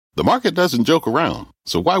The market doesn't joke around,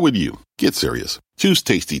 so why would you? Get serious. Choose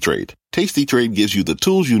Tasty Trade. Tasty Trade gives you the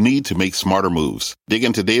tools you need to make smarter moves. Dig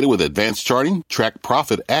into data with advanced charting, track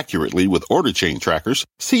profit accurately with order chain trackers,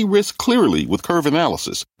 see risk clearly with curve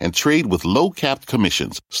analysis, and trade with low-capped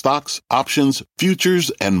commissions, stocks, options,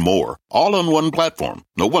 futures, and more. All on one platform.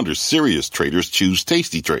 No wonder serious traders choose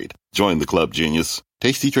Tasty Trade. Join the club, genius.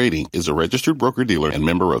 Tasty Trading is a registered broker-dealer and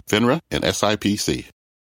member of FINRA and SIPC.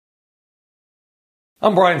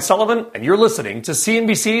 I'm Brian Sullivan, and you're listening to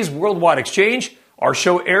CNBC's Worldwide Exchange. Our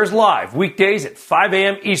show airs live weekdays at 5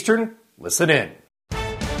 a.m. Eastern. Listen in.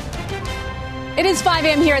 It is 5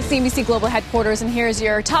 a.m. here at CNBC Global Headquarters, and here's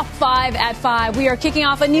your top 5 at 5. We are kicking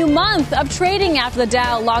off a new month of trading after the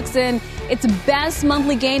Dow locks in its best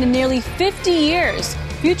monthly gain in nearly 50 years.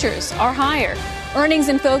 Futures are higher. Earnings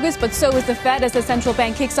in focus, but so is the Fed as the central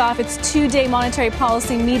bank kicks off its two-day monetary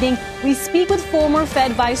policy meeting. We speak with former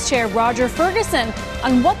Fed Vice Chair Roger Ferguson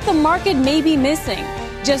on what the market may be missing.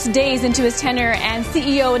 Just days into his tenure, and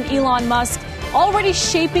CEO and Elon Musk already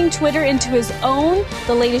shaping Twitter into his own,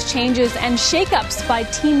 the latest changes and shakeups by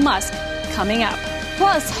Team Musk coming up.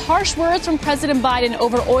 Plus, harsh words from President Biden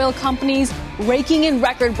over oil companies raking in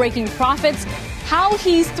record-breaking profits, how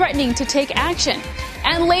he's threatening to take action.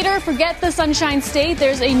 And later, forget the Sunshine State.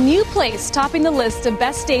 There's a new place topping the list of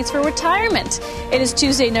best states for retirement. It is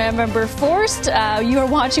Tuesday, November 1st. You are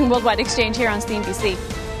watching Worldwide Exchange here on CNBC.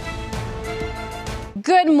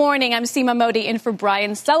 Good morning. I'm Seema Modi in for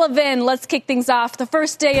Brian Sullivan. Let's kick things off the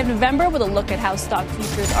first day of November with a look at how stock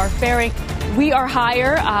futures are faring. We are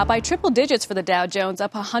higher by triple digits for the Dow Jones,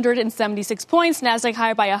 up 176 points. Nasdaq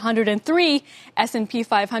higher by 103. S&P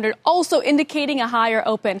 500 also indicating a higher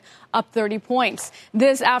open, up 30 points.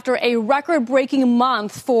 This after a record-breaking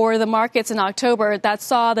month for the markets in October that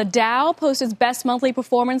saw the Dow post its best monthly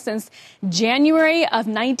performance since January of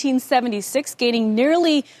 1976, gaining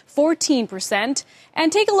nearly 14%.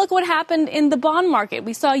 And take a look at what happened in the bond market.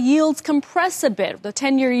 We saw yields compress a bit. The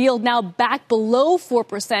 10-year yield now back below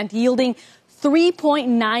 4%, yielding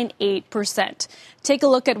 3.98%. Take a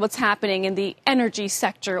look at what's happening in the energy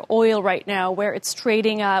sector, oil right now, where it's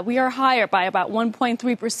trading. We are higher by about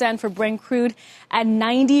 1.3% for Brent crude at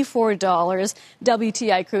 $94,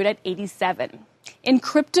 WTI crude at $87. In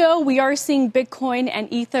crypto, we are seeing Bitcoin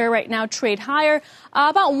and Ether right now trade higher,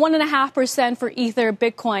 about 1.5% for Ether,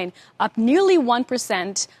 Bitcoin up nearly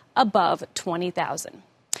 1% above 20,000.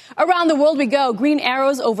 Around the world we go. Green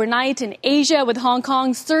arrows overnight in Asia, with Hong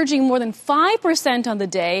Kong surging more than 5% on the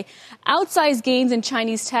day. Outsized gains in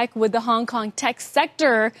Chinese tech, with the Hong Kong tech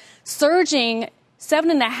sector surging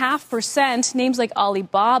 7.5%. Names like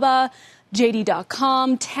Alibaba,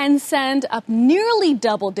 JD.com, Tencent up nearly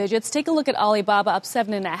double digits. Take a look at Alibaba up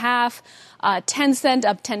 7.5%, Tencent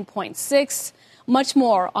up 10.6%. Much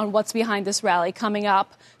more on what's behind this rally coming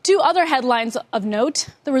up. Two other headlines of note.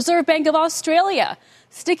 The Reserve Bank of Australia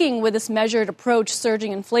sticking with this measured approach,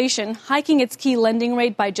 surging inflation, hiking its key lending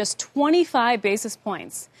rate by just 25 basis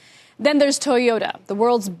points. Then there's Toyota, the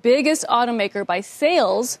world's biggest automaker by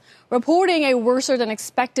sales, reporting a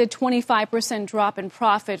worse-than-expected 25% drop in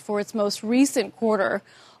profit for its most recent quarter,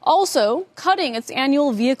 also cutting its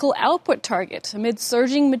annual vehicle output target amid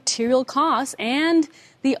surging material costs and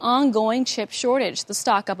the ongoing chip shortage. The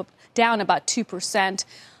stock down about 2%.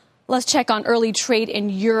 Let's check on early trade in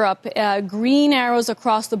Europe. Green arrows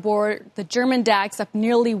across the board. The German DAX up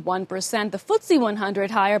nearly 1%. The FTSE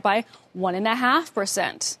 100 higher by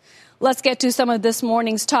 1.5%. Let's get to some of this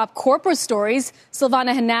morning's top corporate stories.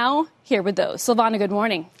 Silvana Henao here with those. Silvana, good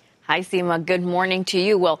morning. Hi, Seema. Good morning to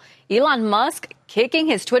you. Well, Elon Musk kicking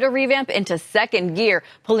his Twitter revamp into second gear,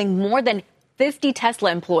 pulling more than 50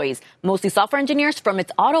 Tesla employees, mostly software engineers from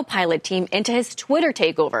its autopilot team, into his Twitter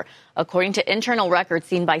takeover. According to internal records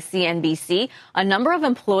seen by CNBC, a number of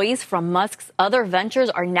employees from Musk's other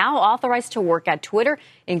ventures are now authorized to work at Twitter,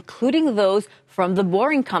 including those from the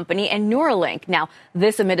Boring Company and Neuralink. Now,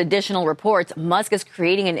 this amid additional reports, Musk is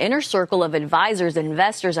creating an inner circle of advisors,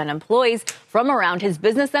 investors, and employees from around his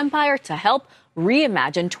business empire to help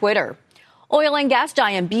reimagine Twitter. Oil and gas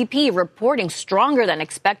giant BP reporting stronger than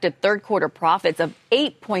expected third quarter profits of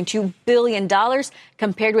 $8.2 billion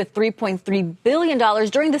compared with $3.3 billion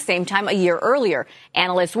during the same time a year earlier.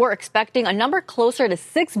 Analysts were expecting a number closer to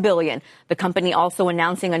 $6 billion. The company also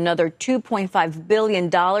announcing another $2.5 billion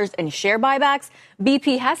in share buybacks.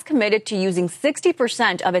 BP has committed to using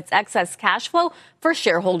 60% of its excess cash flow for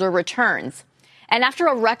shareholder returns. And after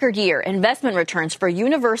a record year, investment returns for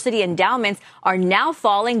university endowments are now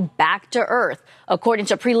falling back to earth. According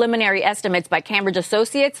to preliminary estimates by Cambridge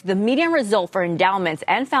Associates, the median result for endowments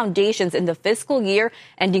and foundations in the fiscal year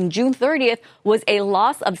ending June 30th was a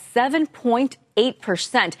loss of 7.2%.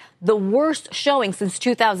 8%, the worst showing since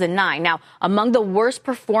 2009. Now, among the worst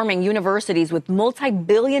performing universities with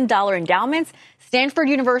multi-billion-dollar endowments, Stanford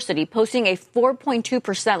University posting a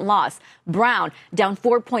 4.2% loss, Brown down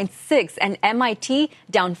 4.6%, and MIT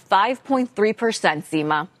down 5.3%,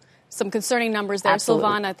 Seema. Some concerning numbers there, Absolutely.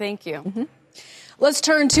 Silvana. Thank you. Mm-hmm. Let's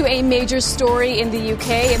turn to a major story in the UK,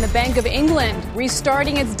 and the Bank of England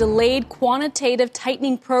restarting its delayed quantitative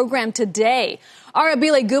tightening program today.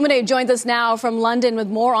 Arabile Gumede joins us now from London with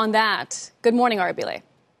more on that. Good morning, Arabile.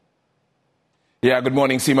 Yeah, good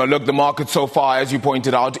morning, Seema. Look, the market so far, as you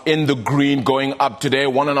pointed out, in the green, going up today,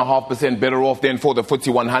 1.5% better off than for the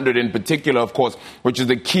FTSE 100 in particular, of course, which is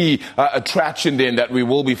the key attraction then that we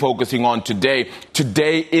will be focusing on today.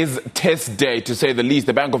 Today is test day, to say the least.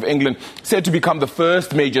 The Bank of England said to become the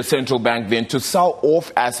first major central bank then to sell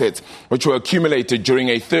off assets which were accumulated during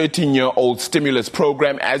a 13-year-old stimulus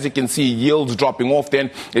program. As you can see, yields dropping off then.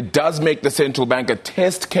 It does make the central bank a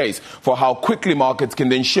test case for how quickly markets can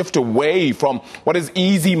then shift away from what is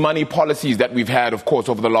easy money policies that we've had, of course,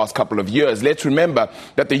 over the last couple of years. Let's remember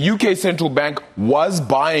that the UK Central Bank was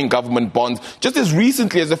buying government bonds just as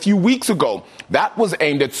recently as a few weeks ago. That was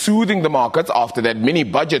aimed at soothing the markets after that mini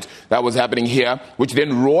budget that was happening here, which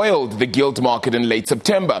then roiled the gilt market in late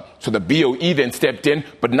September. So the BOE then stepped in,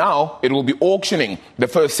 but now it will be auctioning the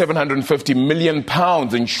first £750 million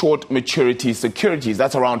in short maturity securities.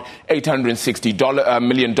 That's around $860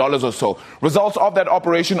 million or so. Results of that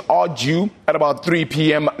operation are due at about 3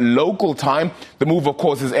 p.m. local time. The move, of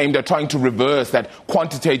course, is aimed at trying to reverse that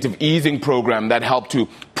quantitative easing program that helped to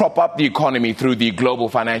prop up the economy through the global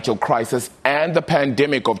financial crisis and the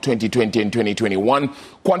pandemic of 2020 and 2021.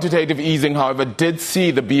 Quantitative easing, however, did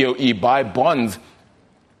see the BOE buy bonds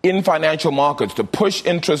in financial markets to push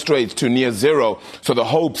interest rates to near zero. So the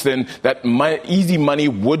hopes then that easy money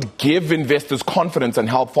would give investors confidence and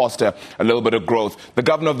help foster a little bit of growth. The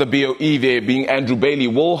governor of the BOE there, being Andrew Bailey,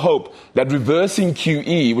 will hope that reversing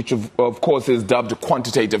QE, which of course is dubbed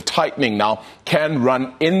quantitative tightening now, can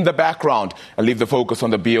run in the background and leave the focus on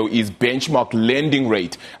the BOE's benchmark lending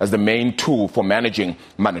rate as the main tool for managing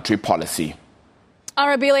monetary policy.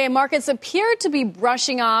 Arabile, markets appear to be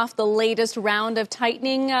brushing off the latest round of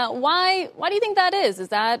tightening. Why do you think that is? Does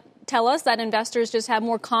that tell us that investors just have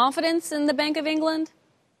more confidence in the Bank of England?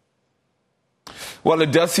 Well,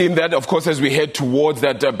 it does seem that, of course, as we head towards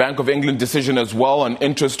that Bank of England decision as well on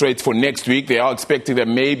interest rates for next week, they are expecting that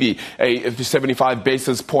maybe a 75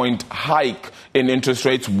 basis point hike in interest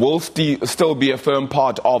rates will still be a firm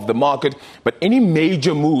part of the market. But any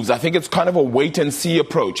major moves, I think it's kind of a wait-and-see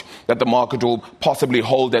approach that the market will possibly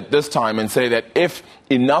hold at this time and say that if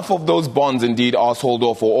enough of those bonds indeed are sold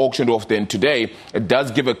off or auctioned off then today, it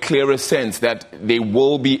does give a clearer sense that they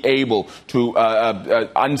will be able to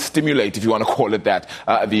unstimulate, if you want to call it that,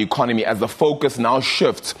 the economy as the focus now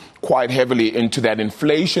shifts quite heavily into that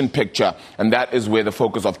inflation picture. And that is where the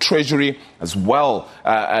focus of Treasury as well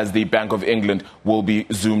as the Bank of England will be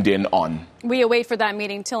zoomed in on. We await for that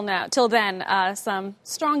meeting till now. Till then, some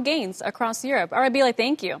strong gains across Europe. Arabile,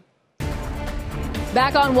 thank you.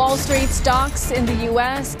 Back on Wall Street, stocks in the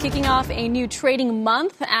U.S. kicking off a new trading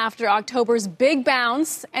month after October's big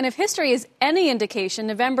bounce. And if history is any indication,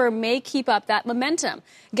 November may keep up that momentum.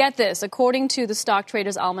 Get this, according to the Stock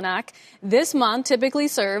Traders Almanac, this month typically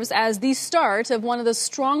serves as the start of one of the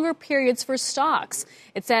stronger periods for stocks.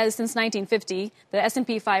 It says since 1950, the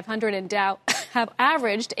S&P 500 and Dow have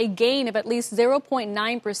averaged a gain of at least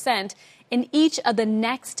 0.9% in each of the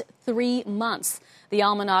next 3 months. The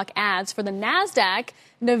Almanac adds for the NASDAQ,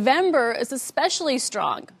 November is especially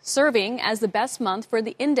strong, serving as the best month for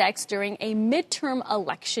the index during a midterm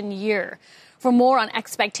election year. For more on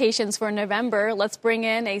expectations for November, let's bring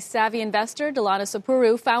in a savvy investor, Delana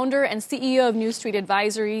Sapuru, founder and CEO of New Street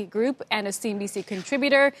Advisory Group and a CNBC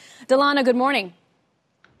contributor. Delana, good morning.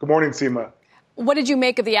 Good morning, Seema. What did you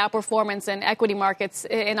make of the outperformance in equity markets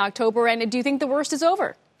in October, and do you think the worst is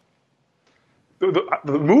over?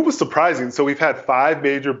 The move was surprising. So we've had 5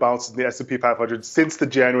 major bounces in the S&P 500 since the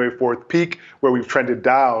January 4th peak where we've trended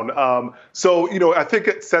down. I think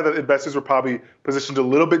it said that investors were probably positioned a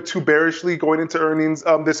little bit too bearishly going into earnings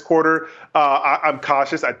this quarter. I'm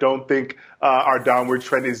cautious. I don't think our downward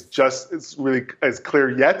trend is really as clear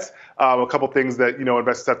yet. A couple things that,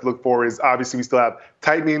 investors have to look for is obviously we still have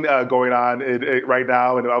tightening going on right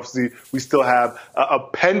now. And obviously we still have a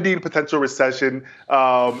pending potential recession.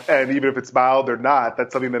 And even if it's mild or not,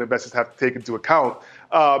 that's something that investors have to take into account.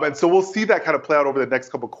 And so we'll see that kind of play out over the next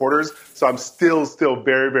couple quarters. So I'm still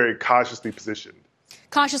very, very cautiously positioned.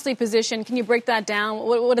 Cautiously positioned. Can you break that down?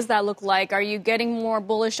 What does that look like? Are you getting more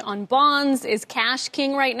bullish on bonds? Is cash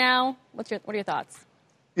king right now? What are your thoughts?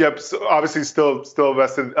 Yep. So obviously, still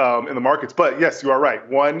invested in the markets, but yes, you are right.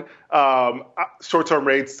 One, short-term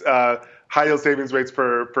rates, high yield savings rates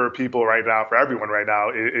for people right now, for everyone right now,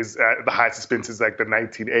 is at the highest it's been since like the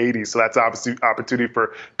 1980s. So that's obviously opportunity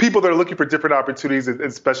for people that are looking for different opportunities,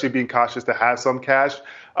 especially being cautious to have some cash.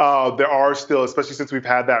 There are still, especially since we've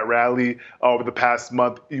had that rally over the past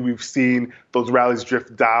month, we've seen those rallies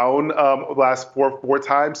drift down the last four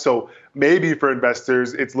times. So maybe for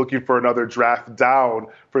investors, it's looking for another draft down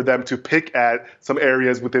for them to pick at some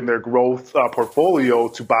areas within their growth portfolio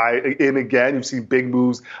to buy in again. You've seen big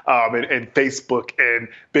moves in Facebook and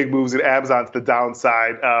big moves in Amazon to the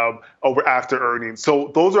downside over after earnings.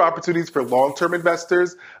 So those are opportunities for long-term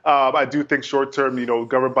investors. I do think short-term,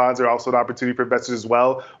 government bonds are also an opportunity for investors as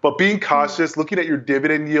well. But being cautious, looking at your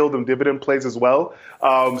dividend yield and dividend plays as well,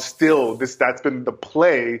 that's been the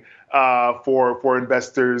play for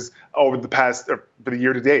investors over the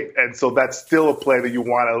year to date. And so that's still a play that you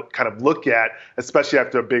want to kind of look at, especially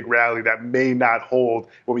after a big rally that may not hold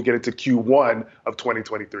when we get into Q1 of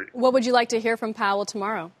 2023. What would you like to hear from Powell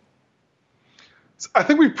tomorrow? So I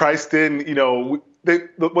think we priced in,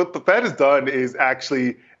 what the Fed has done is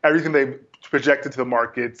actually everything they've projected to the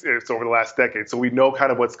markets over the last decade. So we know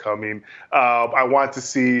kind of what's coming. I want to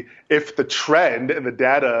see if the trend and the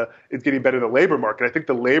data is getting better in the labor market. I think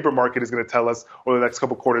the labor market is going to tell us over the next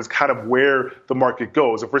couple of quarters kind of where the market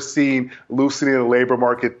goes. If we're seeing loosening in the labor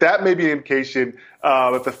market, that may be an indication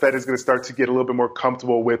that the Fed is going to start to get a little bit more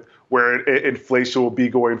comfortable with where inflation will be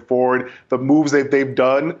going forward. The moves that they've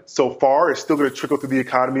done so far are still going to trickle through the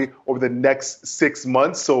economy over the next 6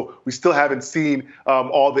 months. So we still haven't seen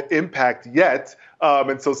all the impact yet.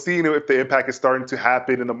 And so seeing if the impact is starting to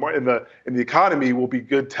happen in the economy will be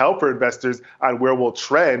good tell for investors on where we'll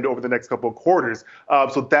trend over the next couple of quarters.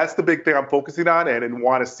 So that's the big thing I'm focusing on and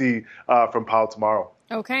want to see from Powell tomorrow.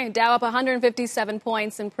 Okay, Dow up 157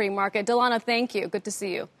 points in pre-market. Delano, thank you. Good to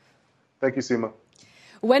see you. Thank you, Seema.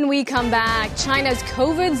 When we come back, China's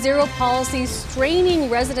COVID zero policy straining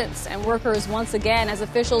residents and workers once again as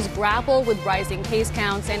officials grapple with rising case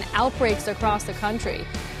counts and outbreaks across the country.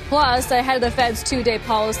 Plus, ahead of the Fed's two-day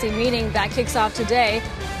policy meeting that kicks off today,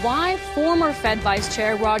 why former Fed Vice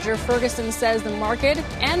Chair Roger Ferguson says the market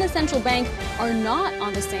and the central bank are not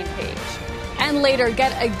on the same page. And later,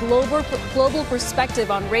 get a global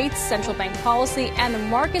perspective on rates, central bank policy, and the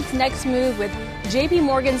market's next move with JP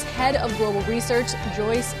Morgan's head of global research,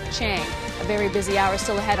 Joyce Chang. A very busy hour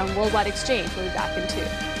still ahead on Worldwide Exchange. We'll be back in 2.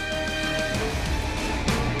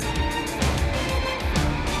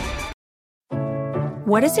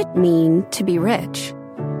 What does it mean to be rich?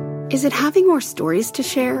 Is it having more stories to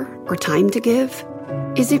share or time to give?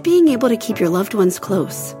 Is it being able to keep your loved ones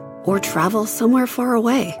close or travel somewhere far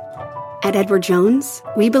away? At Edward Jones,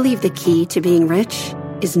 we believe the key to being rich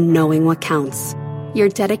is knowing what counts. Your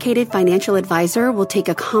dedicated financial advisor will take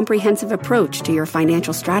a comprehensive approach to your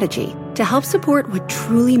financial strategy to help support what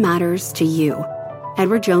truly matters to you.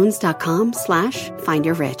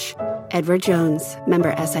 EdwardJones.com/findyourrich. Edward Jones,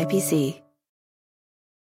 member SIPC.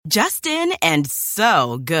 Just in and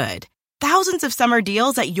so good. Thousands of summer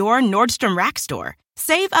deals at your Nordstrom Rack store.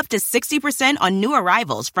 Save up to 60% on new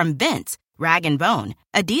arrivals from Vince, Rag & Bone,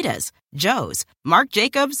 Adidas, Joe's, Marc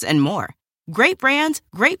Jacobs, and more. Great brands,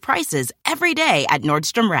 great prices every day at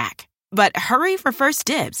Nordstrom Rack. But hurry for first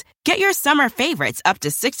dibs. Get your summer favorites up to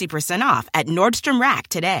 60% off at Nordstrom Rack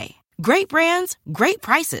today. Great brands, great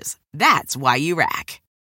prices. That's why you rack.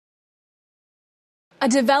 A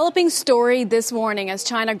developing story this morning as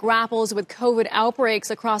China grapples with COVID outbreaks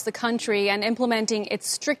across the country and implementing its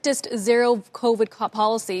strictest zero COVID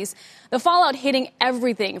policies. The fallout hitting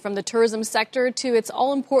everything from the tourism sector to its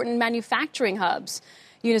all-important manufacturing hubs.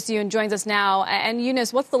 Eunice Yoon joins us now. And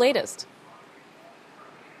Eunice, what's the latest?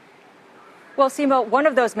 Well, Seema, one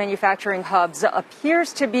of those manufacturing hubs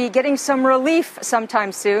appears to be getting some relief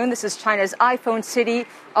sometime soon. This is China's iPhone city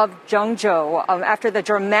of Zhengzhou. After the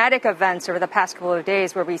dramatic events over the past couple of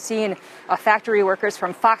days where we've seen factory workers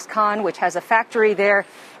from Foxconn, which has a factory there,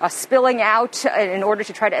 spilling out in order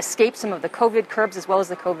to try to escape some of the COVID curbs as well as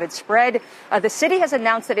the COVID spread, the city has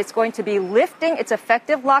announced that it's going to be lifting its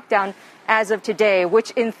effective lockdown as of today,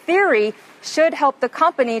 which in theory should help the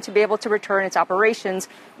company to be able to return its operations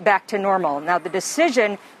back to normal. Now, the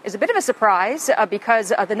decision is a bit of a surprise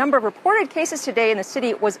because the number of reported cases today in the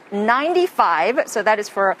city was 95. So that is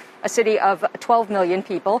for a city of 12 million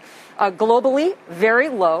people. Globally, very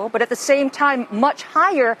low, but at the same time, much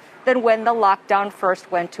higher than when the lockdown first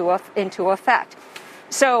went into effect.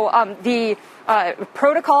 So the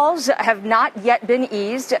protocols have not yet been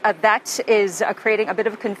eased. That is creating a bit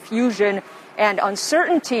of confusion and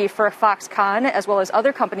uncertainty for Foxconn, as well as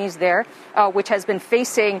other companies there, which has been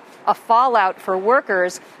facing a fallout for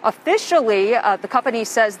workers. Officially, the company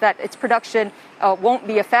says that its production won't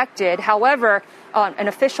be affected. However, an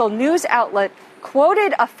official news outlet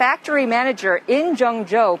quoted a factory manager in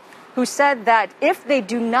Zhengzhou who said that if they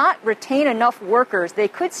do not retain enough workers, they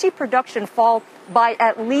could see production fall by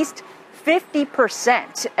at least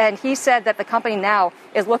 50%. And he said that the company now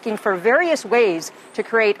is looking for various ways to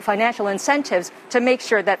create financial incentives to make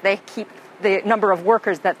sure that they keep the number of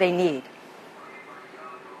workers that they need.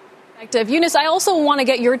 Eunice, I also want to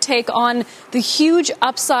get your take on the huge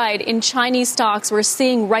upside in Chinese stocks we're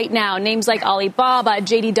seeing right now. Names like Alibaba,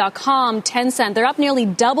 JD.com, Tencent, they're up nearly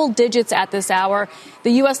double digits at this hour. The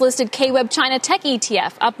U.S.-listed KWeb China Tech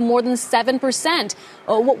ETF up more than 7%.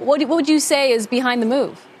 What would you say is behind the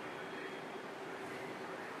move?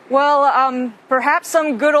 Well, perhaps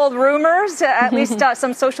some good old rumors, at least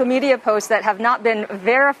some social media posts that have not been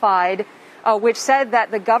verified, which said that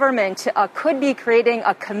the government could be creating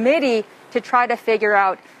a committee to try to figure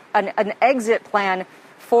out an exit plan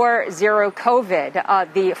for zero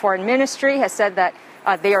COVID. The foreign ministry has said that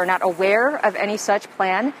they are not aware of any such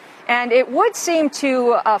plan. And it would seem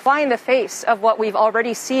to fly in the face of what we've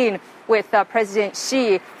already seen with President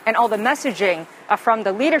Xi and all the messaging from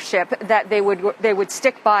the leadership that they would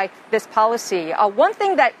stick by this policy. One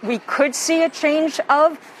thing that we could see a change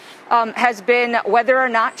of has been whether or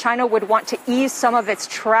not China would want to ease some of its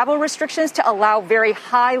travel restrictions to allow very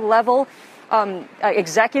high-level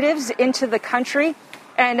executives into the country.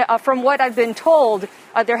 And from what I've been told,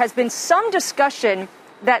 there has been some discussion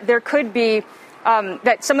that there could be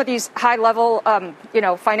that some of these high-level,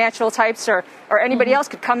 financial types or anybody else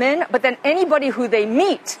could come in, but then anybody who they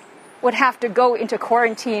meet would have to go into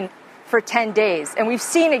quarantine for 10 days. And we've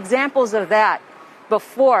seen examples of that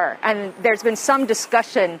before, and there's been some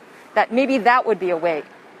discussion that maybe that would be a way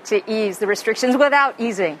to ease the restrictions without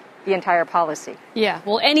easing the entire policy. Yeah,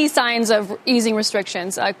 well, any signs of easing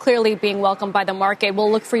restrictions clearly being welcomed by the market. We'll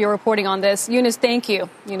look for your reporting on this. Eunice, thank you.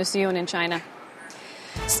 Eunice Yoon in China.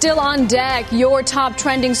 Still on deck, your top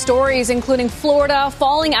trending stories, including Florida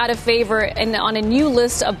falling out of favor and on a new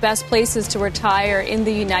list of best places to retire in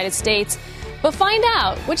the United States. But find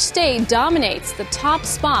out which state dominates the top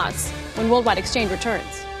spots when Worldwide Exchange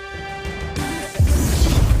returns.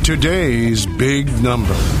 Today's big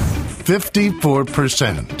number,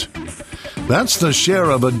 54%. That's the share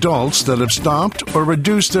of adults that have stopped or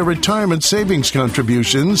reduced their retirement savings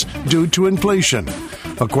contributions due to inflation,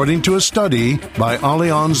 according to a study by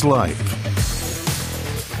Allianz Life.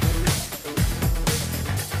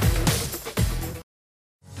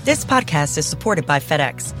 This podcast is supported by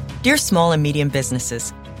FedEx. Dear small and medium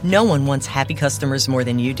businesses, no one wants happy customers more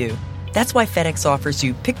than you do. That's why FedEx offers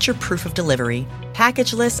you picture proof of delivery,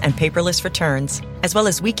 packageless and paperless returns, as well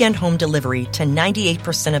as weekend home delivery to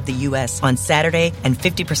 98% of the U.S. on Saturday and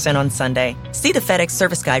 50% on Sunday. See the FedEx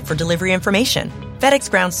service guide for delivery information.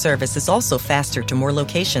 FedEx Ground service is also faster to more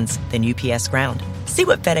locations than UPS Ground. See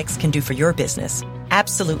what FedEx can do for your business.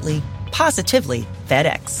 Absolutely, positively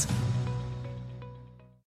FedEx.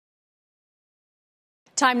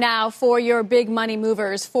 Time now for your big money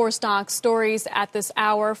movers. 4 stock stories at this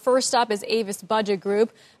hour. First up is Avis Budget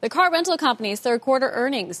Group, the car rental company's third quarter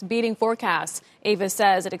earnings beating forecasts. Avis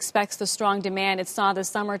says it expects the strong demand it saw this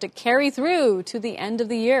summer to carry through to the end of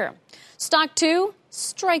the year. Stock 2,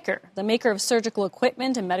 Stryker, the maker of surgical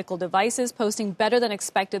equipment and medical devices, posting better than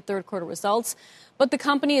expected third quarter results. But the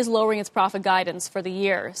company is lowering its profit guidance for the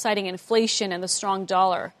year, citing inflation and the strong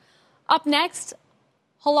dollar. Up next,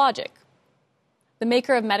 Hologic, the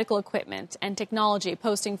maker of medical equipment and technology,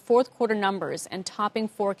 posting fourth quarter numbers and topping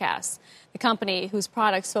forecasts. The company, whose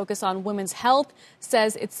products focus on women's health,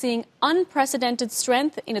 says it's seeing unprecedented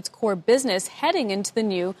strength in its core business heading into the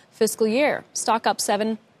new fiscal year. Stock up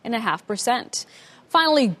 7.5%.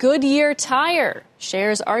 Finally, Goodyear Tire.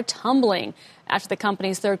 Shares are tumbling after the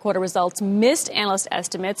company's third quarter results missed analyst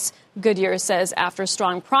estimates. Goodyear says after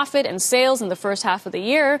strong profit and sales in the first half of the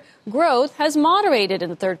year, growth has moderated in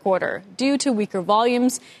the third quarter due to weaker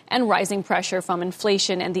volumes and rising pressure from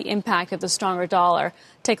inflation and the impact of the stronger dollar.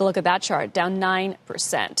 Take a look at that chart, down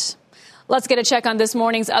 9%. Let's get a check on this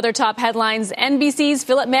morning's other top headlines. NBC's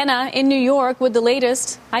Philip Mena in New York with the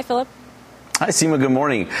latest. Hi, Philip. Hi, Seema. Good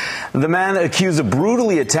morning. The man accused of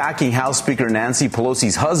brutally attacking House Speaker Nancy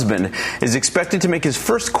Pelosi's husband is expected to make his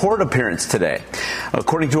first court appearance today.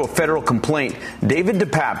 According to a federal complaint, David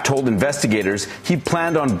DePape told investigators he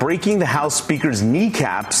planned on breaking the House Speaker's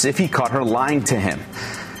kneecaps if he caught her lying to him.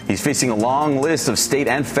 He's facing a long list of state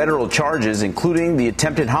and federal charges, including the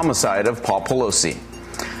attempted homicide of Paul Pelosi.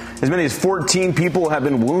 As many as 14 people have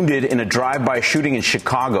been wounded in a drive-by shooting in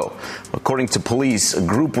Chicago. According to police, a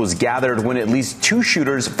group was gathered when at least 2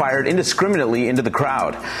 shooters fired indiscriminately into the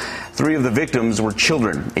crowd. 3 of the victims were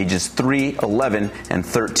children, ages 3, 11, and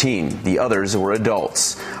 13. The others were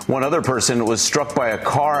adults. One other person was struck by a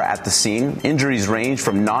car at the scene. Injuries range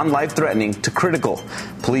from non-life-threatening to critical.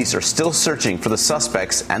 Police are still searching for the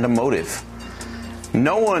suspects and a motive.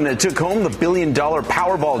 No one took home the $1 billion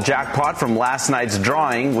Powerball jackpot from last night's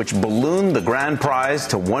drawing, which ballooned the grand prize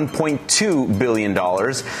to $1.2 billion.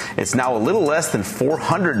 It's now a little less than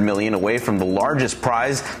 $400 million away from the largest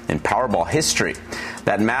prize in Powerball history.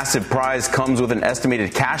 That massive prize comes with an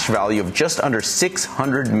estimated cash value of just under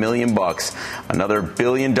 $600 million. Another $1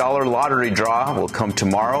 billion lottery draw will come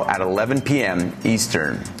tomorrow at 11 p.m.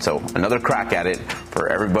 Eastern. So another crack at it for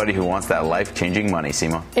everybody who wants that life-changing money,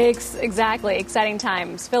 Seema. Exactly. Exciting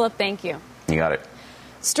times. Philip, thank you. You got it.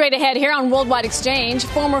 Straight ahead here on Worldwide Exchange,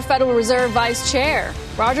 former Federal Reserve Vice Chair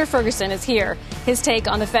Roger Ferguson is here. His take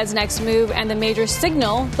on the Fed's next move and the major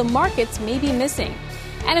signal the markets may be missing.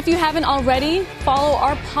 And if you haven't already, follow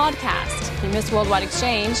our podcast. If you missed Worldwide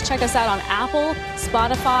Exchange, check us out on Apple,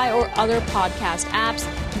 Spotify, or other podcast apps.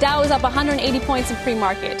 Dow is up 180 points in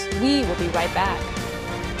pre-market. We will be right back.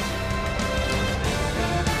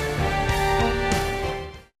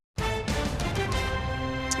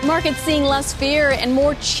 Markets seeing less fear and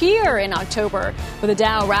more cheer in October, with the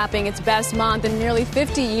Dow wrapping its best month in nearly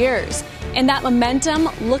 50 years. And that momentum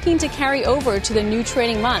looking to carry over to the new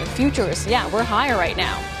trading month. Futures, we're higher right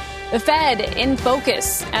now. The Fed in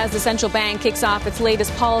focus as the central bank kicks off its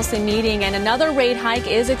latest policy meeting, and another rate hike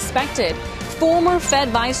is expected. Former Fed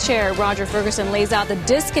Vice Chair Roger Ferguson lays out the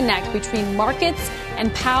disconnect between markets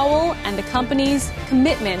and Powell and the company's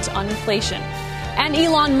commitment on inflation. And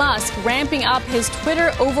Elon Musk ramping up his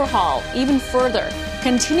Twitter overhaul even further,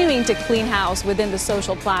 continuing to clean house within the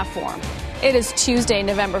social platform. It is Tuesday,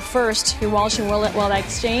 November 1st. You're watching World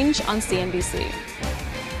Exchange on CNBC.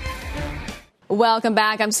 Welcome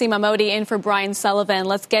back. I'm Seema Modi in for Brian Sullivan.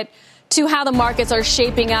 Let's get to how the markets are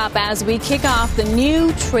shaping up as we kick off the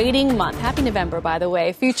new trading month. Happy November, by the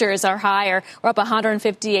way. Futures are higher. We're up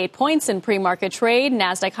 158 points in pre-market trade.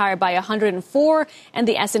 NASDAQ higher by 104, and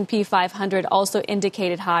the S&P 500 also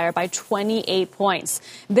indicated higher by 28 points.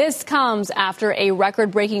 This comes after a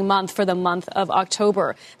record-breaking month for the month of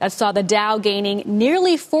October that saw the Dow gaining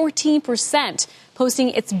nearly 14%. Posting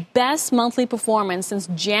its best monthly performance since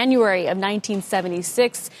January of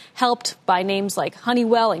 1976, helped by names like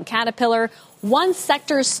Honeywell and Caterpillar. One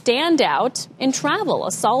sector standout in travel,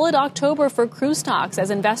 a solid October for cruise stocks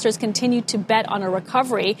as investors continue to bet on a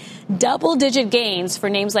recovery. Double-digit gains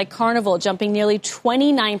for names like Carnival jumping nearly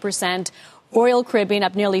 29%. Royal Caribbean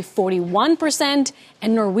up nearly 41%,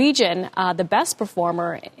 and Norwegian, the best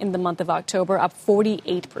performer in the month of October, up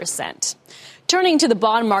 48%. Turning to the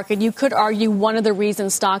bond market, you could argue one of the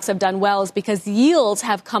reasons stocks have done well is because yields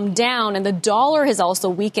have come down and the dollar has also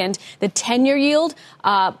weakened. The 10-year yield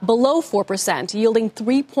below 4%, yielding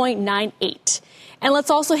 3.98. And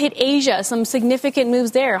let's also hit Asia. Some significant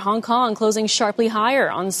moves there. Hong Kong closing sharply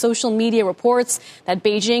higher on social media reports that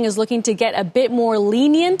Beijing is looking to get a bit more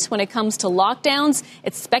lenient when it comes to lockdowns.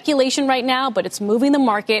 It's speculation right now, but it's moving the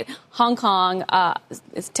market. Hong Kong,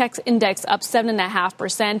 its tech index up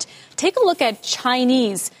 7.5%. Take a look at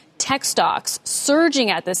Chinese tech stocks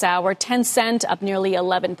surging at this hour. Tencent up nearly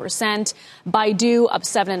 11%. Baidu up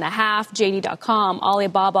 7.5%. JD.com,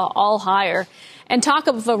 Alibaba all higher. And talk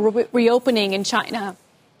of a reopening in China.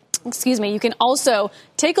 You can also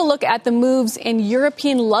take a look at the moves in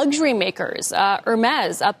European luxury makers.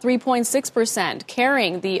 Hermes up 3.6%.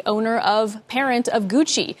 Kering, the parent of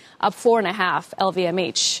Gucci, up 4.5%.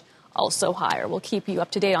 LVMH also higher. We'll keep you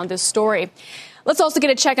up to date on this story. Let's also get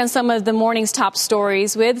a check on some of the morning's top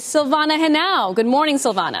stories with Silvana Henao. Good morning,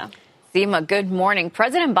 Silvana. Seema, good morning.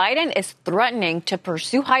 President Biden is threatening to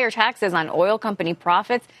pursue higher taxes on oil company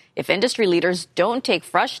profits if industry leaders don't take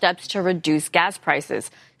fresh steps to reduce gas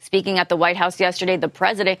prices. Speaking at the White House yesterday, the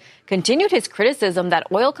president continued his criticism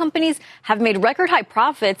that oil companies have made record high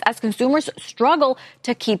profits as consumers struggle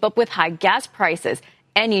to keep up with high gas prices.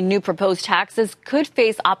 Any new proposed taxes could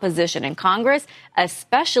face opposition in Congress,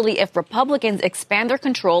 especially if Republicans expand their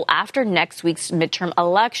control after next week's midterm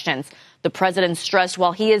elections. The president stressed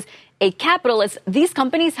while he is a capitalist, these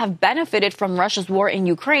companies have benefited from Russia's war in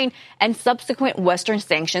Ukraine and subsequent Western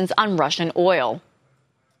sanctions on Russian oil.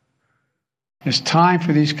 It's time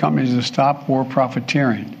for these companies to stop war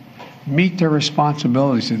profiteering, meet their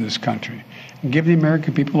responsibilities to this country, and give the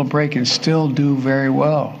American people a break and still do very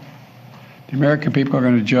well. The American people are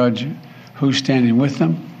going to judge who's standing with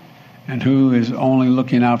them and who is only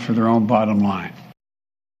looking out for their own bottom line.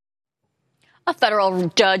 A federal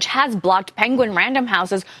judge has blocked Penguin Random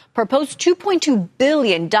House's proposed $2.2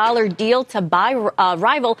 billion deal to buy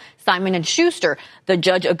rival Simon & Schuster. The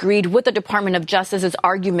judge agreed with the Department of Justice's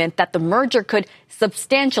argument that the merger could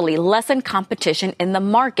substantially lessen competition in the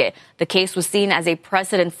market. The case was seen as a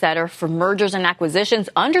precedent setter for mergers and acquisitions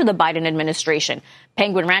under the Biden administration.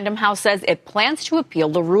 Penguin Random House says it plans to appeal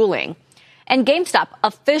the ruling. And GameStop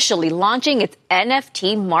officially launching its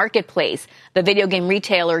NFT marketplace. The video game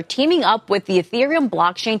retailer teaming up with the Ethereum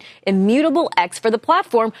blockchain Immutable X for the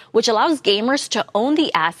platform, which allows gamers to own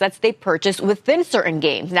the assets they purchase within certain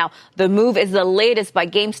games. Now, the move is the latest by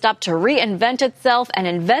GameStop to reinvent itself and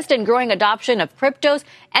invest in growing adoption of cryptos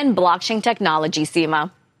and blockchain technology.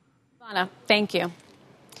 Seema. Anna, thank you.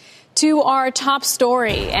 To our top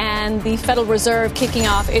story, and the Federal Reserve kicking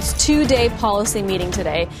off its two-day policy meeting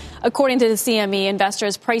today. According to the CME,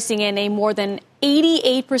 investors pricing in a more than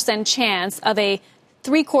 88% chance of a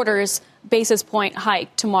 0.75 basis point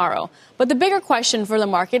hike tomorrow. But the bigger question for the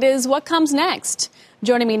market is what comes next?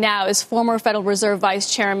 Joining me now is former Federal Reserve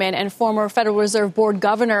Vice Chairman and former Federal Reserve Board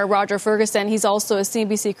Governor Roger Ferguson. He's also a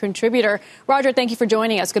CNBC contributor. Roger, thank you for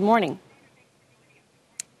joining us. Good morning.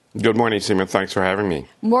 Good morning, Seema. Thanks for having me.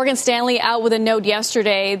 Morgan Stanley out with a note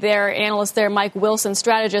yesterday, their analyst there, Mike Wilson,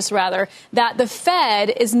 strategist rather, that the Fed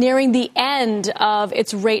is nearing the end of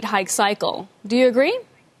its rate hike cycle. Do you agree?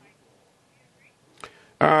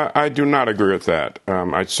 I do not agree with that.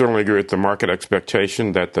 I certainly agree with the market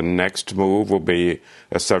expectation that the next move will be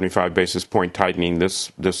a 75 basis point tightening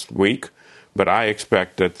this week. But I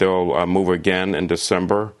expect that they'll move again in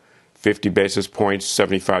December, 50 basis points,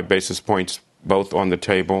 75 basis points, both on the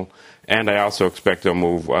table. And I also expect they'll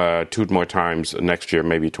move 2 more times next year,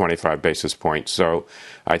 maybe 25 basis points. So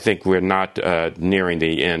I think we're not nearing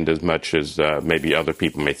the end as much as maybe other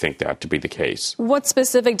people may think that to be the case. What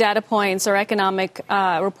specific data points or economic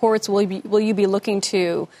reports will you be looking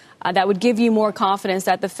to that would give you more confidence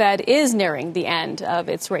that the Fed is nearing the end of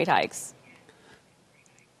its rate hikes?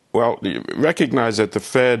 Well, recognize that the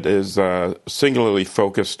Fed is singularly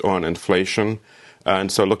focused on inflation.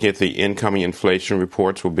 And so looking at the incoming inflation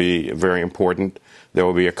reports will be very important. There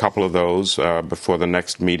will be a couple of those before the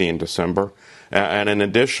next meeting in December. And in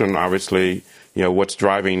addition, obviously, what's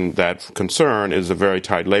driving that concern is a very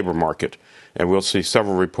tight labor market. And we'll see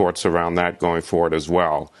several reports around that going forward as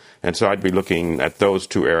well. And so I'd be looking at those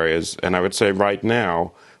two areas. And I would say right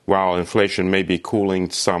now, while inflation may be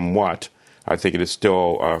cooling somewhat, I think it is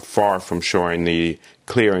still far from showing the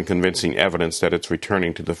clear and convincing evidence that it's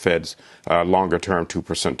returning to the Fed's longer-term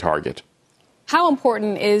 2% target. How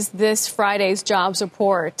important is this Friday's jobs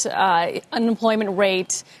report? Unemployment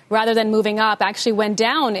rate, rather than moving up, actually went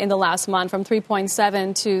down in the last month from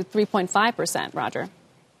 3.7 to 3.5%, Roger.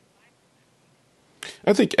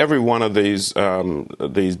 I think every one of these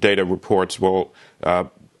data reports will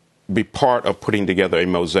be part of putting together a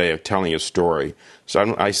mosaic, telling a story.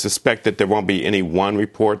 So I suspect that there won't be any one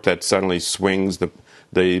report that suddenly swings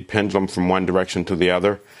the pendulum from one direction to the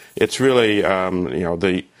other. It's really,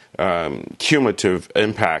 the cumulative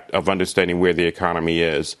impact of understanding where the economy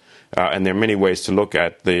is. And there are many ways to look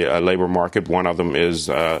at the labor market. One of them is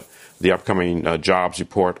the upcoming jobs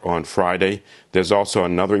report on Friday. There's also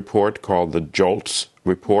another report called the JOLTS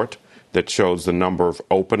report that shows the number of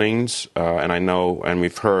openings. And I know, and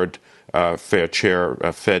we've heard Fed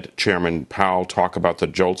Chairman Powell talk about the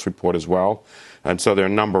JOLTS report as well. And so there are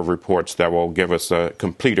a number of reports that will give us a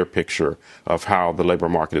completer picture of how the labor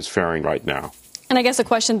market is faring right now. And I guess the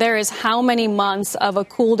question there is how many months of a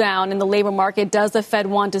cool down in the labor market does the Fed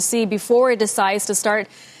want to see before it decides to start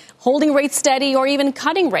holding rates steady or even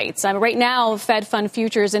cutting rates? Right now, Fed Fund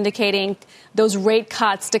futures indicating those rate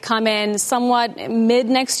cuts to come in somewhat mid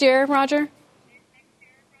next year, Roger?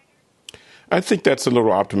 I think that's a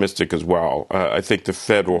little optimistic as well. I think the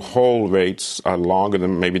Fed will hold rates longer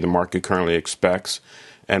than maybe the market currently expects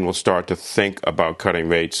and will start to think about cutting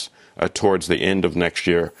rates towards the end of next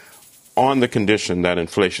year on the condition that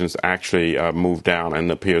inflation has actually moved down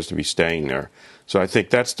and appears to be staying there. So I think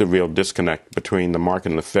that's the real disconnect between the market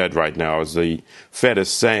and the Fed right now, is the Fed is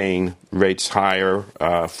saying rates higher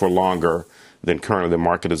for longer than currently the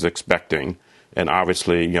market is expecting. And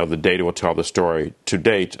obviously, the data will tell the story. To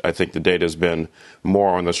date, I think the data has been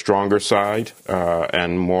more on the stronger side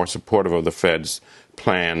and more supportive of the Fed's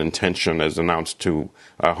plan, intention as announced to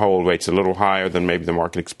hold rates a little higher than maybe the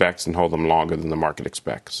market expects and hold them longer than the market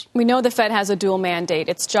expects. We know the Fed has a dual mandate.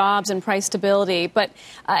 It's jobs and price stability. But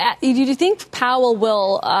do you think Powell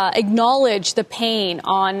will acknowledge the pain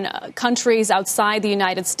on countries outside the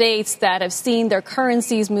United States that have seen their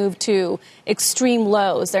currencies move to extreme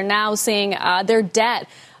lows? They're now seeing their debt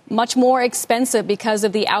much more expensive because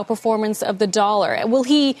of the outperformance of the dollar. Will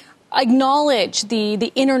he acknowledge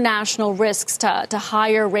the international risks to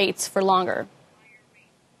higher rates for longer?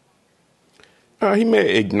 He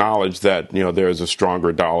may acknowledge that, there is a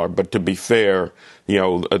stronger dollar, but to be fair,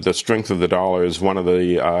 the strength of the dollar is one of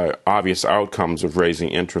the obvious outcomes of raising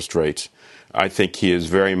interest rates. I think he is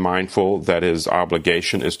very mindful that his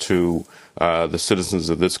obligation is to the citizens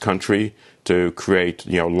of this country to create,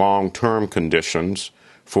 long-term conditions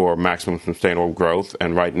for maximum sustainable growth,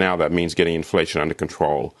 and right now that means getting inflation under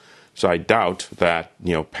control. So I doubt that,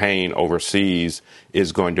 pain overseas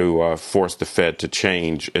is going to force the Fed to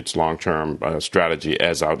change its long-term strategy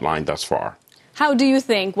as outlined thus far. How do you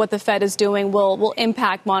think what the Fed is doing will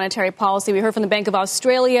impact monetary policy? We heard from the Bank of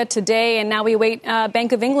Australia today, and now we await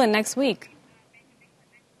Bank of England next week.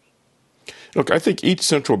 Look, I think each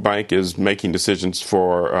central bank is making decisions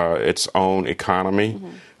for its own economy.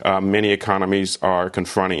 Mm-hmm. Many economies are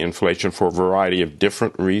confronting inflation for a variety of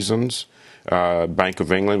different reasons. Bank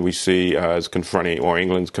of England, we see, is confronting, or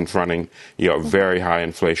England's confronting, a very high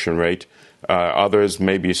inflation rate. Others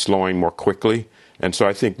may be slowing more quickly. And so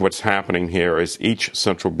I think what's happening here is each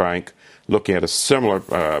central bank looking at a similar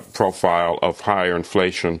profile of higher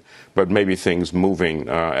inflation, but maybe things moving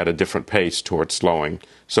at a different pace towards slowing.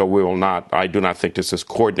 So I do not think this is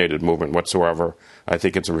coordinated movement whatsoever. I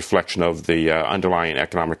think it's a reflection of the underlying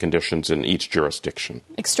economic conditions in each jurisdiction.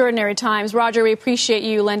 Extraordinary times. Roger, we appreciate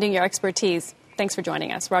you lending your expertise. Thanks for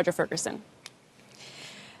joining us. Roger Ferguson.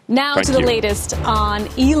 Now to the latest on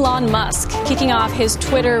Elon Musk kicking off his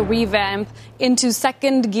Twitter revamp into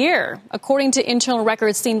second gear. According to internal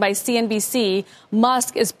records seen by CNBC,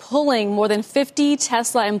 Musk is pulling more than 50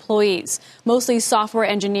 Tesla employees, mostly software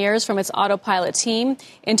engineers from its autopilot team,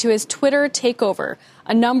 into his Twitter takeover.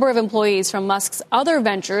 A number of employees from Musk's other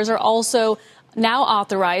ventures are also now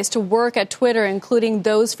authorized to work at Twitter, including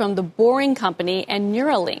those from the Boring Company and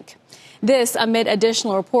Neuralink. This amid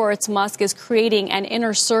additional reports Musk is creating an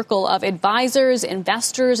inner circle of advisors,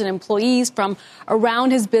 investors, and employees from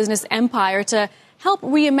around his business empire to help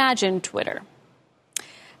reimagine Twitter.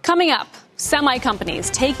 Coming up, semi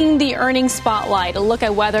companies taking the earnings spotlight, a look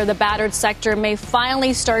at whether the battered sector may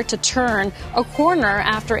finally start to turn a corner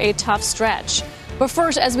after a tough stretch. But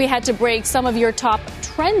first, as we head to break, some of your top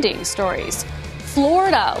trending stories.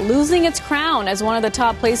 Florida losing its crown as one of the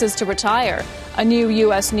top places to retire. A new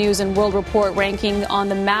U.S. News and World Report ranking on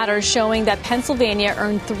the matter showing that Pennsylvania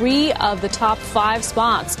earned 3 of the top 5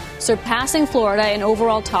 spots, surpassing Florida in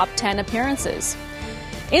overall top 10 appearances.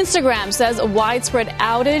 Instagram says a widespread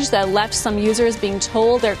outage that left some users being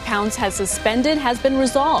told their accounts had suspended has been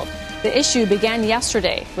resolved. The issue began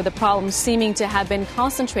yesterday, with the problem seeming to have been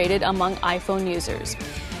concentrated among iPhone users.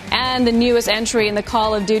 And the newest entry in the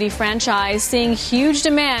Call of Duty franchise seeing huge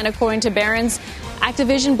demand, according to Barron's.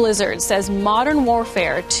 Activision Blizzard says Modern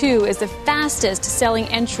Warfare 2 is the fastest-selling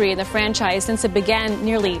entry in the franchise since it began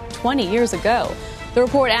nearly 20 years ago. The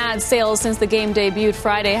report adds sales since the game debuted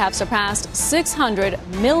Friday have surpassed $600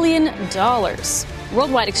 million.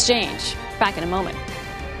 Worldwide Exchange. Back in a moment.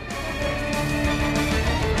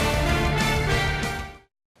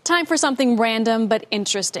 Time for something random but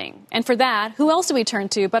interesting. And for that, who else do we turn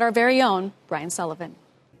to but our very own Brian Sullivan?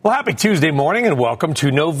 Well, happy Tuesday morning and welcome to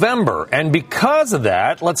November. And because of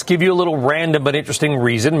that, let's give you a little random but interesting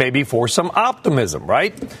reason maybe for some optimism,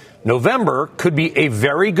 right? November could be a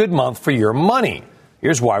very good month for your money.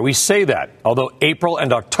 Here's why we say that. Although April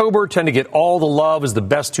and October tend to get all the love as the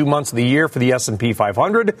best 2 months of the year for the S&P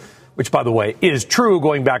 500, which, by the way, is true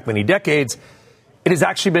going back many decades, it has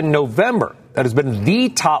actually been November that has been the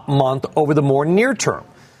top month over the more near term.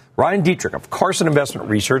 Ryan Dietrich of Carson Investment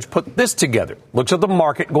Research put this together. Looks at the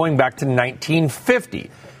market going back to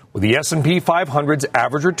 1950 with the S&P 500's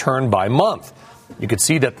average return by month. You can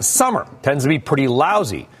see that the summer tends to be pretty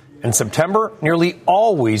lousy, and September nearly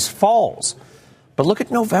always falls. But look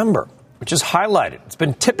at November, which is highlighted. It's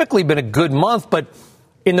typically been a good month, but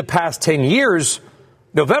in the past 10 years,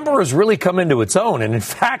 November has really come into its own. And in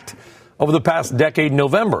fact, over the past decade,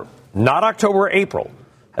 November, not October or April,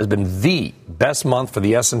 has been the best month for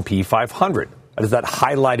the S&P 500. That is that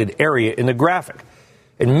highlighted area in the graphic.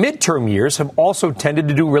 And midterm years have also tended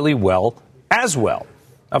to do really well as well.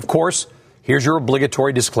 Of course, here's your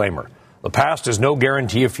obligatory disclaimer. The past is no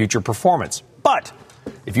guarantee of future performance. But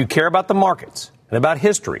if you care about the markets and about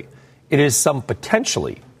history, it is some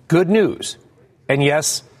potentially good news. And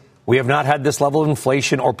yes, we have not had this level of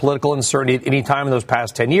inflation or political uncertainty at any time in those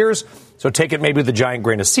past 10 years. So take it maybe with a giant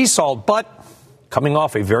grain of sea salt, but coming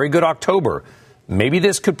off a very good October, maybe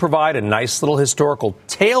this could provide a nice little historical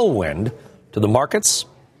tailwind to the markets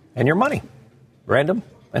and your money. Random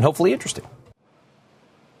and hopefully interesting.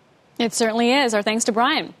 It certainly is. Our thanks to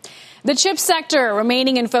Brian. The chip sector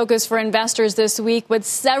remaining in focus for investors this week with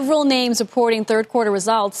several names reporting third quarter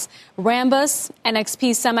results. Rambus,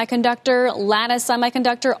 NXP Semiconductor, Lattice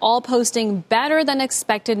Semiconductor all posting better than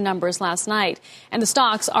expected numbers last night. And the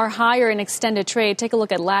stocks are higher in extended trade. Take a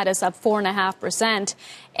look at Lattice, up 4.5%.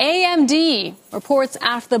 AMD reports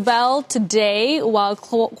after the bell today, while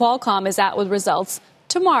Qualcomm is out with results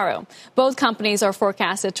tomorrow. Both companies are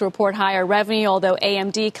forecasted to report higher revenue, although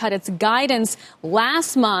AMD cut its guidance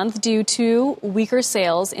last month due to weaker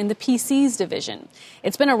sales in the PCs division.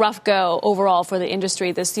 It's been a rough go overall for the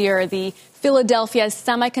industry this year. The Philadelphia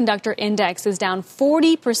Semiconductor Index is down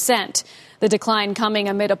 40%. The decline coming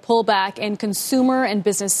amid a pullback in consumer and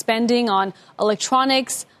business spending on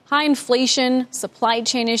electronics, high inflation, supply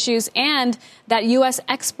chain issues, and that U.S.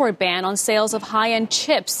 export ban on sales of high-end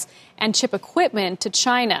chips and chip equipment to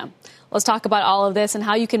China. Let's talk about all of this and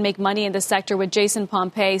how you can make money in the sector with Jason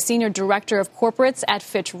Pompey, Senior Director of Corporates at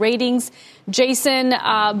Fitch Ratings. Jason,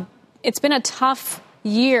 it's been a tough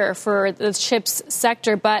year for the chips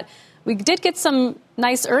sector, but we did get some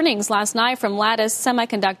nice earnings last night from Lattice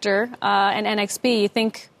Semiconductor and NXP. You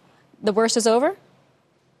think the worst is over?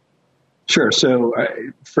 Sure. So,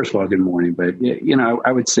 first of all, good morning. But,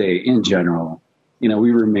 I would say in general,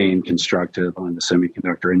 we remain constructive on the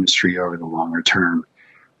semiconductor industry over the longer term.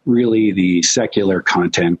 Really, the secular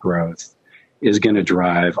content growth is going to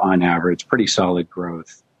drive, on average, pretty solid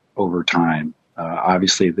growth over time.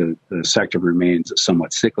 Obviously, the sector remains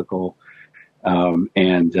somewhat cyclical.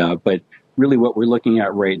 But really what we're looking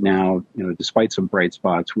at right now, despite some bright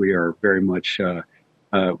spots, we are very much of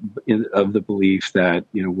the belief that,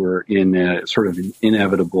 we're in a sort of an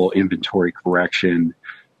inevitable inventory correction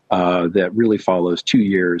that really follows 2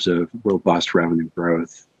 years of robust revenue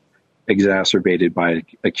growth, exacerbated by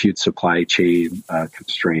acute supply chain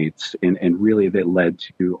constraints, and really that led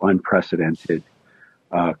to unprecedented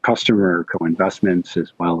customer co-investments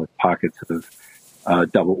as well as pockets of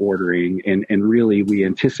double ordering. And really, we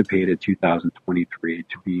anticipated 2023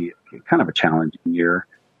 to be kind of a challenging year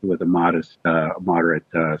with a moderate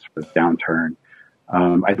sort of downturn.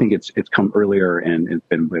 I think it's come earlier and it's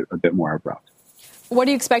been a bit more abrupt. What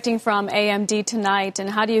are you expecting from AMD tonight, and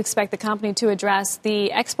how do you expect the company to address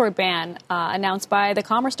the export ban announced by the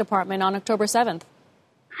Commerce Department on October 7th?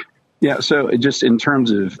 Yeah, so just in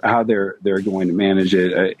terms of how they're going to manage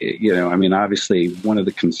it, obviously one of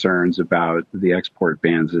the concerns about the export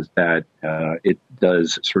bans is that it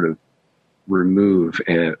does sort of remove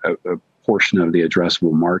a portion of the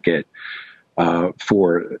addressable market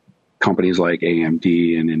for companies like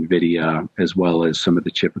AMD and NVIDIA, as well as some of the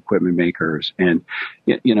chip equipment makers. And,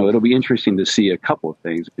 it'll be interesting to see a couple of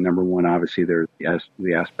things. Number one, obviously, there's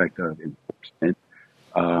the aspect of enforcement,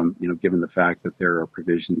 given the fact that there are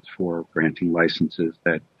provisions for granting licenses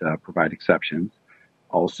that provide exceptions.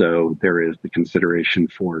 Also, there is the consideration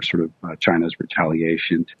for sort of China's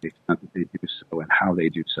retaliation to the extent that they do so and how they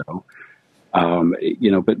do so.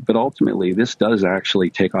 But ultimately, this does actually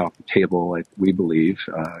take off the table, we believe,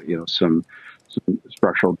 some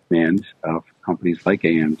structural demand for companies like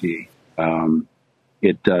AMD.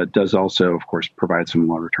 It does also, of course, provide some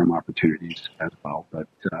longer-term opportunities as well. But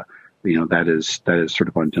that is sort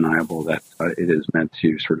of undeniable that it is meant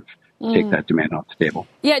to sort of take that demand off the table.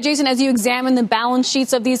 Yeah, Jason, as you examine the balance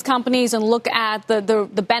sheets of these companies and look at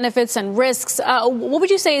the benefits and risks, what would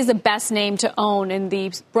you say is the best name to own in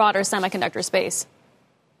the broader semiconductor space?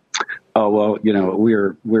 Oh, well,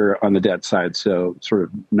 we're on the debt side, so sort of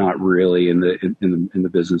not really in the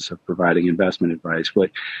business of providing investment advice. But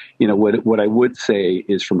what I would say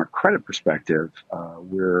is, from a credit perspective,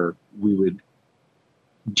 we would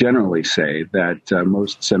generally say that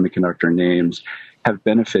most semiconductor names have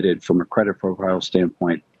benefited from a credit profile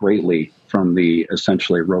standpoint greatly from the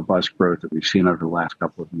essentially robust growth that we've seen over the last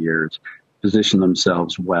couple of years, position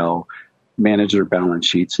themselves well, manage their balance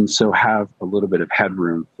sheets, and so have a little bit of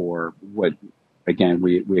headroom for what, again,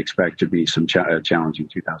 we expect to be some challenging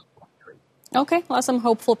 2023. Okay, well, some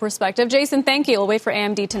hopeful perspective. Jason, thank you. We'll wait for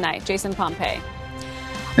AMD tonight. Jason Pompey.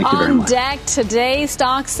 Thank you very much. On deck today,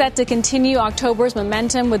 stocks set to continue October's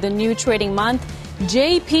momentum with a new trading month.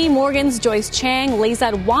 J.P. Morgan's Joyce Chang lays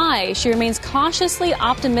out why she remains cautiously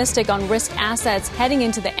optimistic on risk assets heading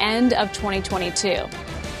into the end of 2022.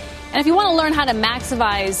 And if you want to learn how to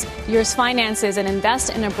maximize your finances and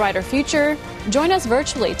invest in a brighter future, join us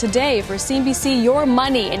virtually today for CNBC Your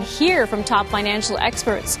Money and hear from top financial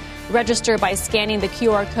experts. Register by scanning the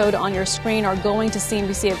QR code on your screen or going to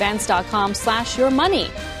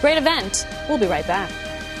cnbcevents.com/yourmoney. Great event. We'll be right back.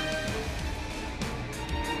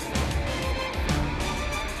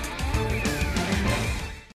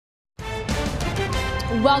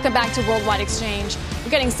 Welcome back to Worldwide Exchange.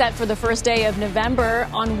 We're getting set for the first day of November.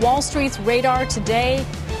 On Wall Street's radar today,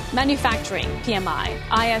 manufacturing, PMI,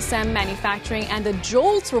 ISM manufacturing, and the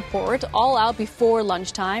JOLTS report all out before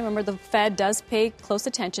lunchtime. Remember, the Fed does pay close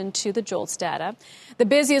attention to the JOLTS data. The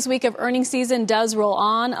busiest week of earnings season does roll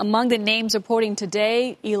on. Among the names reporting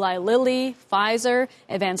today, Eli Lilly, Pfizer,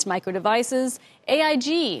 Advanced Micro Devices,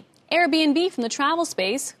 AIG, Airbnb from the travel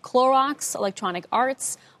space, Clorox, Electronic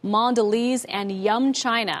Arts, Mondelez, and Yum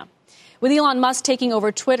China. With Elon Musk taking over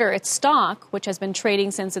Twitter, its stock, which has been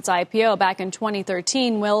trading since its IPO back in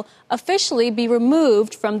 2013, will officially be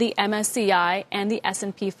removed from the MSCI and the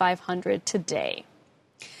S&P 500 today.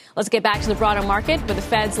 Let's get back to the broader market with the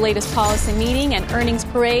Fed's latest policy meeting and earnings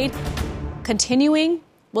parade continuing.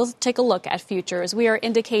 We'll take a look at futures. We are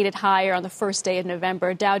indicated higher on the first day of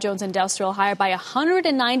November. Dow Jones Industrial higher by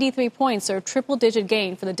 193 points, or a triple-digit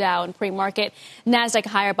gain for the Dow in pre-market. Nasdaq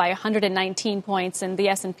higher by 119 points, and the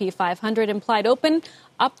S&P 500 implied open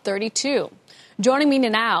up 32. Joining me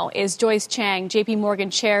now is Joyce Chang, J.P. Morgan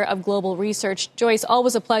Chair of Global Research. Joyce,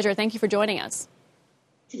 always a pleasure. Thank you for joining us.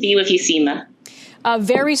 To be with you, Seema. A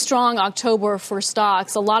very strong October for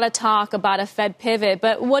stocks. A lot of talk about a Fed pivot.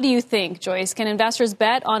 But what do you think, Joyce? Can investors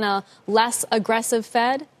bet on a less aggressive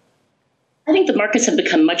Fed? I think the markets have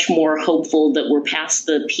become much more hopeful that we're past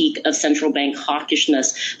the peak of central bank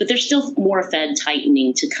hawkishness, but there's still more Fed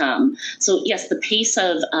tightening to come. So, yes, the pace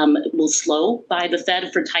of will slow by the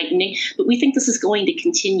Fed for tightening, but we think this is going to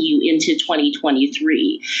continue into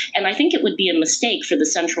 2023. And I think it would be a mistake for the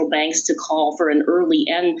central banks to call for an early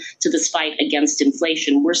end to this fight against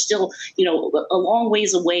inflation. We're still, a long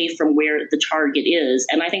ways away from where the target is.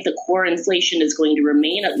 And I think the core inflation is going to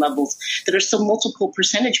remain at levels that are still multiple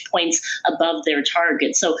percentage points above their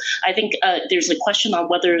target. So I think there's a question on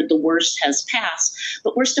whether the worst has passed,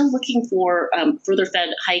 but we're still looking for further Fed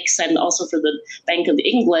hikes, and also for the Bank of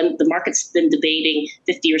England. The market's been debating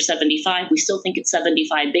 50 or 75. We still think it's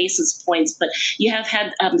 75 basis points, but you have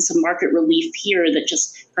had some market relief here that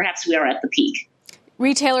just perhaps we are at the peak.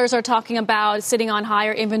 Retailers are talking about sitting on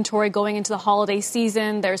higher inventory going into the holiday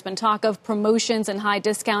season. There's been talk of promotions and high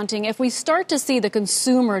discounting. If we start to see the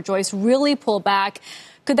consumer, Joyce, really pull back,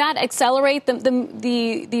 could that accelerate the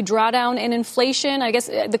drawdown in inflation? I guess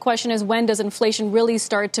the question is, when does inflation really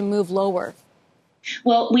start to move lower?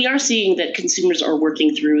 Well, we are seeing that consumers are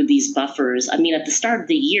working through these buffers. I mean, at the start of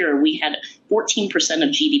the year, we had 14% of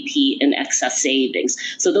GDP in excess savings.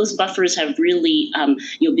 So those buffers have really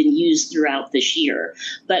been used throughout this year.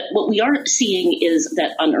 But what we are seeing is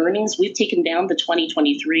that on earnings, we've taken down the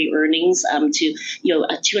 2023 earnings to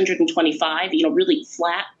 225, really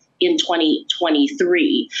flat in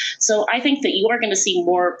 2023. So I think that you are going to see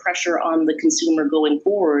more pressure on the consumer going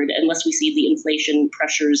forward unless we see the inflation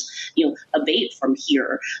pressures, abate from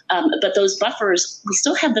here. But those buffers, we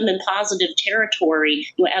still have them in positive territory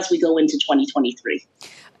as we go into 2023.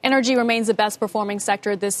 Energy remains the best performing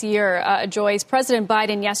sector this year. Joyce, President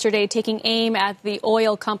Biden yesterday taking aim at the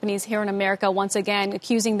oil companies here in America, once again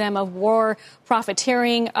accusing them of war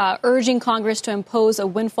profiteering, urging Congress to impose a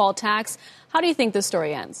windfall tax. How do you think this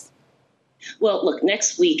story ends? Well, look,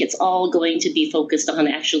 next week, it's all going to be focused on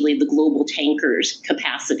actually the global tankers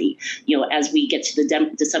capacity, as we get to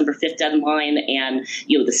the December 5th deadline and,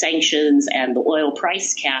 the sanctions and the oil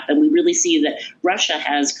price cap. And we really see that Russia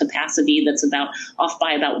has capacity that's off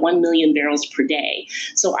by about 1 million barrels per day.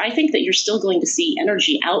 So I think that you're still going to see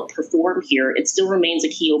energy outperform here. It still remains a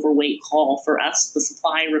key overweight call for us. The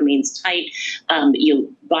supply remains tight.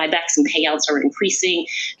 Buybacks and payouts are increasing.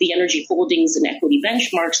 The energy holdings and equity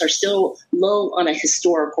benchmarks are still low on a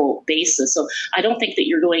historical basis. So I don't think that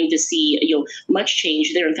you're going to see much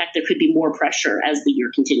change there. In fact, there could be more pressure as the year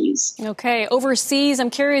continues. Okay. Overseas, I'm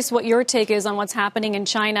curious what your take is on what's happening in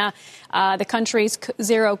China. The country's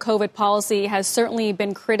zero COVID policy has certainly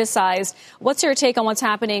been criticized. What's your take on what's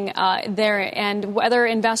happening there, and whether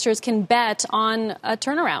investors can bet on a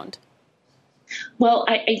turnaround? Well,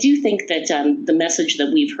 I do think that the message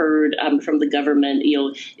that we've heard from the government,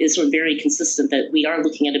 is sort of very consistent, that we are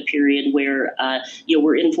looking at a period where,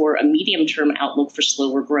 we're in for a medium-term outlook for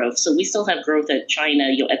slower growth. So we still have growth at China,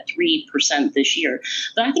 at 3% this year.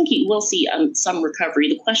 But I think you will see some recovery.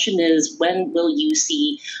 The question is, when will you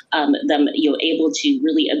see them, able to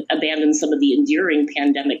really abandon some of the enduring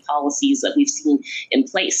pandemic policies that we've seen in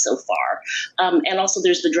place so far? And also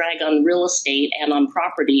there's the drag on real estate and on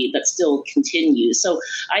property that still continues. continue. So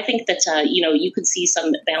I think that, you could see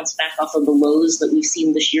some bounce back off of the lows that we've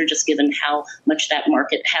seen this year, just given how much that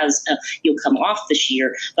market has come off this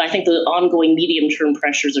year. But I think the ongoing medium-term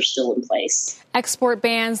pressures are still in place. Export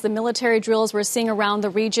bans, the military drills we're seeing around the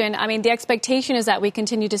region. I mean, the expectation is that we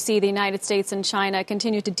continue to see the United States and China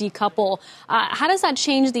continue to decouple. How does that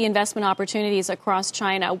change the investment opportunities across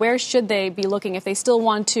China? Where should they be looking if they still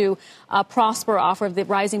want to prosper off of the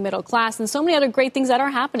rising middle class and so many other great things that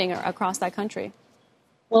are happening across that country?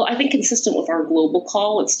 Well, I think consistent with our global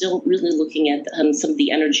call, it's still really looking at some of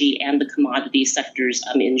the energy and the commodity sectors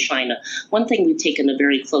in China. One thing we've taken a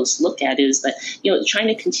very close look at is that,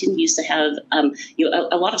 China continues to have,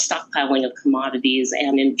 a lot of stockpiling of commodities.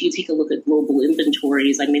 And if you take a look at global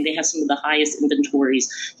inventories, they have some of the highest inventories,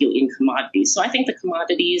 in commodities. So I think the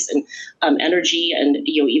commodities and energy and,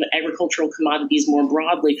 even agricultural commodities more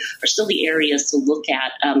broadly are still the areas to look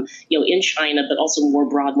at, in China, but also more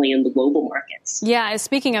broadly in the global markets. Yeah,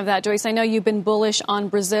 speaking of that, Joyce, I know you've been bullish on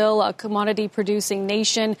Brazil, a commodity-producing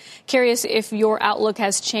nation. Curious if your outlook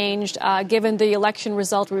has changed given the election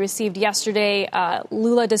result we received yesterday.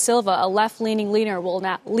 Lula da Silva, a left-leaning leader, will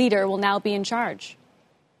now be in charge.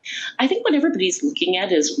 I think what everybody's looking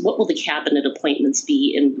at is what will the cabinet appointments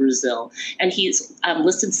be in Brazil? And he's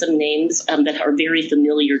listed some names that are very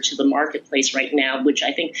familiar to the marketplace right now, which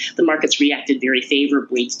I think the market's reacted very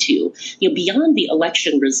favorably to. Beyond the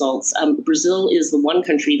election results, Brazil is the one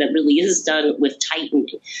country that really is done with tightening.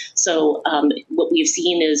 So what we've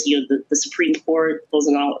seen is, the Supreme Court,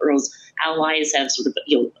 Bolsonaro's allies have sort of,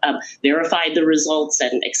 verified the results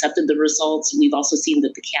and accepted the results. We've also seen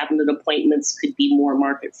that the cabinet appointments could be more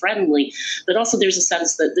market friendly, but also there's a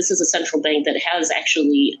sense that this is a central bank that has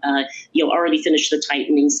actually, already finished the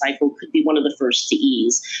tightening cycle, could be one of the first to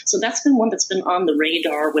ease. So that's been one that's been on the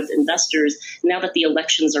radar with investors. Now that the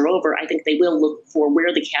elections are over, I think they will look for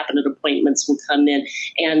where the cabinet appointments will come in.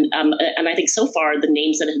 And I think so far the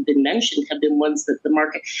names that have been mentioned have been ones that the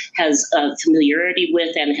market has familiarity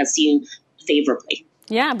with and has seen favorably.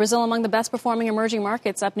 Yeah, Brazil among the best performing emerging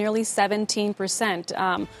markets, up nearly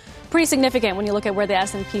 17%. Pretty significant when you look at where the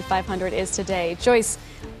S&P 500 is today. Joyce,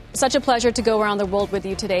 such a pleasure to go around the world with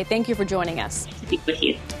you today. Thank you for joining us. Speak with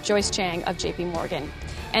you. Joyce Chang of J.P. Morgan.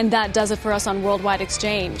 And that does it for us on Worldwide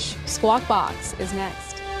Exchange. Squawk Box is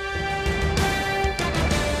next.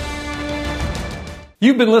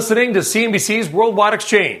 You've been listening to CNBC's Worldwide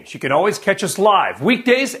Exchange. You can always catch us live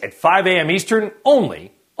weekdays at 5 a.m. Eastern,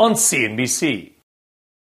 only on CNBC.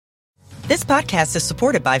 This podcast is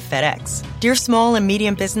supported by FedEx. Dear small and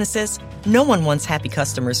medium businesses, no one wants happy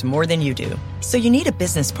customers more than you do. So you need a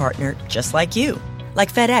business partner just like you.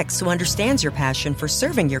 Like FedEx, who understands your passion for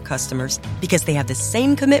serving your customers because they have the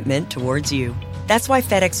same commitment towards you. That's why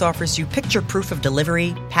FedEx offers you picture proof of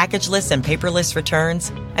delivery, packageless and paperless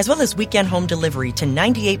returns, as well as weekend home delivery to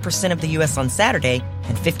 98% of the U.S. on Saturday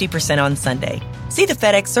and 50% on Sunday. See the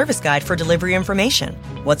FedEx service guide for delivery information.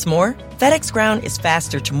 What's more, FedEx Ground is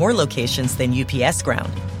faster to more locations than UPS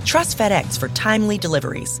Ground. Trust FedEx for timely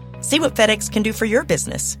deliveries. See what FedEx can do for your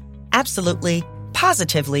business. Absolutely,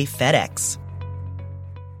 positively FedEx.